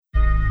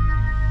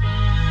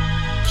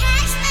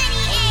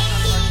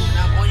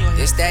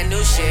that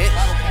new shit.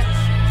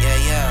 Yeah,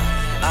 yeah.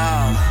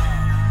 Oh.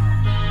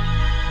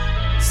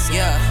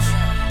 Yeah.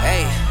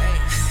 Hey.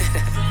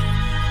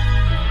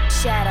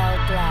 Shadow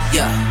Black.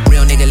 Yeah,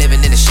 real nigga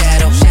living in the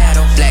shadow.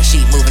 Black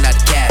sheep moving out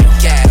the cattle.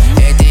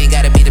 Everything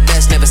gotta be the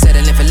best, never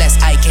settling for less.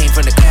 I came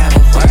from the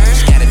gravel.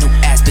 She got a new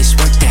ass, bitch,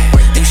 work that.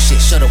 New shit,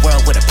 show the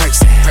world what a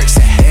perk's at.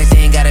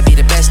 Everything gotta be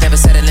the best, never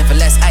settling for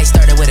less. I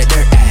started with a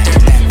dirt ass.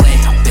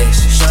 Way, bitch,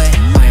 show it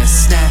on your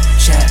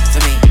Snapchat for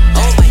me.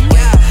 Oh my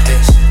god,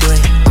 bitch, do it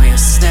on your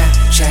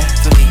Snapchat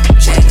for me.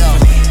 Check go,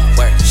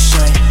 work,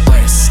 show it on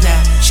your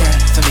Snapchat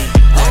for me.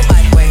 Oh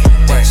my way,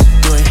 work,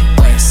 do it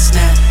on your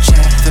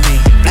Snapchat for me.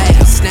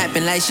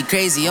 Snapping like she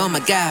crazy, oh my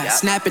god.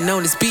 Snapping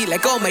on this beat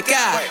like oh my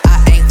god.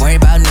 I ain't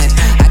worried about nothing.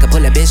 I could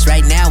pull a bitch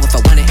right now if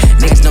I want it.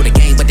 Niggas know the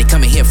game, but they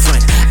coming here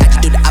front. I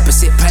can do the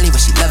opposite, probably what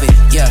she love it.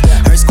 Yeah,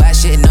 her squad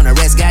shitting on the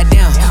rest,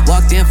 goddamn.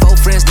 Walked in, 4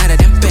 friends, none of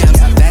them bams.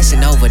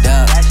 Fashion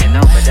overdub,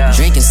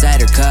 drinking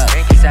cider cup.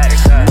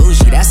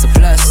 Bougie, that's a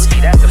plus.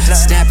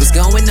 Snappers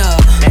going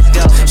up.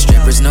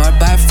 Strippers know her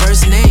by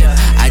first name.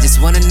 I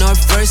just wanna know her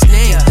first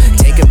name.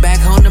 Take her back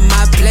home to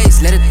my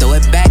place. Let her throw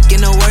it back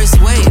in the worst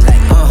way.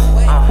 Like,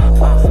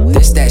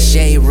 this that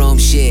shade room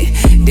shit.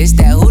 This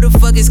that who the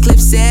fuck is Cliff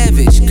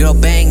Savage? Girl,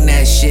 bang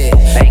that shit.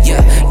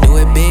 Yeah, do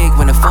it big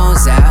when the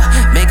phone's out.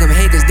 Make them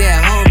hate cause they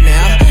at home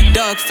now.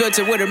 Dog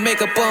filter with her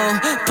makeup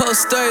on.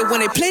 Post story when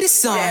they play the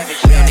song.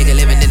 Real nigga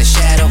living in the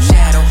shadow.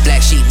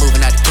 Black sheep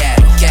moving out the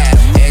cattle.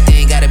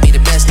 Everything gotta be the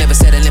best, never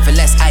settling for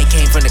less. I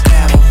came from the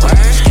gravel.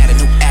 She got a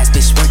new ass,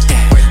 bitch, work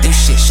that. New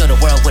shit, show the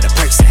world what a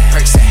perk's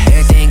at.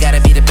 Everything gotta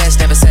be the best,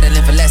 never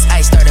settling for less.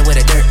 I started with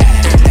a dirt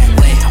ass.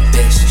 Way,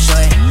 bitch, show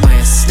it on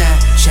your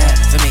Snapchat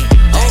for me.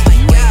 Oh my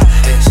god,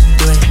 bitch,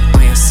 do it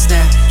on your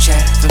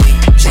Snapchat for me.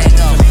 Check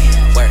go,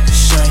 work,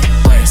 show it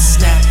on your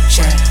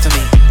Snapchat for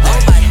me. Oh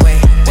my way,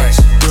 work,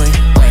 do it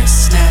on your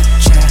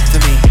Snapchat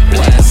for me.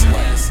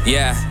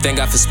 Yeah, thank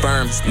God for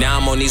sperm. Now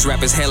I'm on these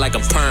rappers' head like a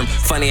perm.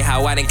 Funny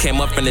how I done came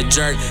up in the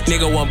jerk.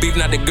 Nigga want beef,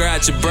 not the girl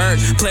at your burn.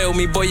 Play with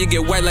me, boy, you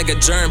get white like a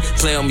germ.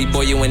 Play on me,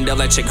 boy, you end up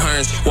like Chick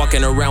Hearns.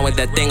 Walking around with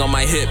that thing on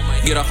my hip.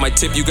 Get off my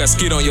tip, you got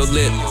skeet on your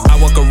lip. I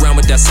walk around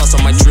with that sauce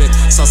on my drip.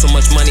 Saw so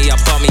much money, I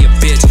bought me a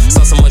bitch.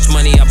 Saw so much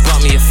money, I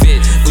bought me a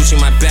fit. Gucci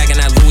my bag and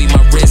I Louis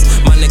my wrist.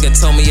 My nigga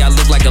told me I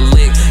look like a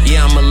lick.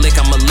 Yeah, I'm a lick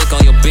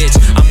on your bitch.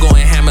 I'm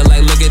going hammer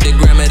like look at the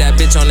grammar. That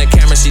bitch on the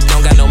camera, she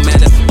don't got no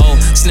manners. Oh,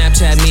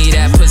 Snapchat me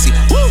that pussy.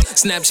 Woo!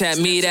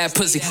 Snapchat me that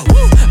pussy.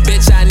 Woo!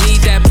 Bitch, I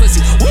need that pussy.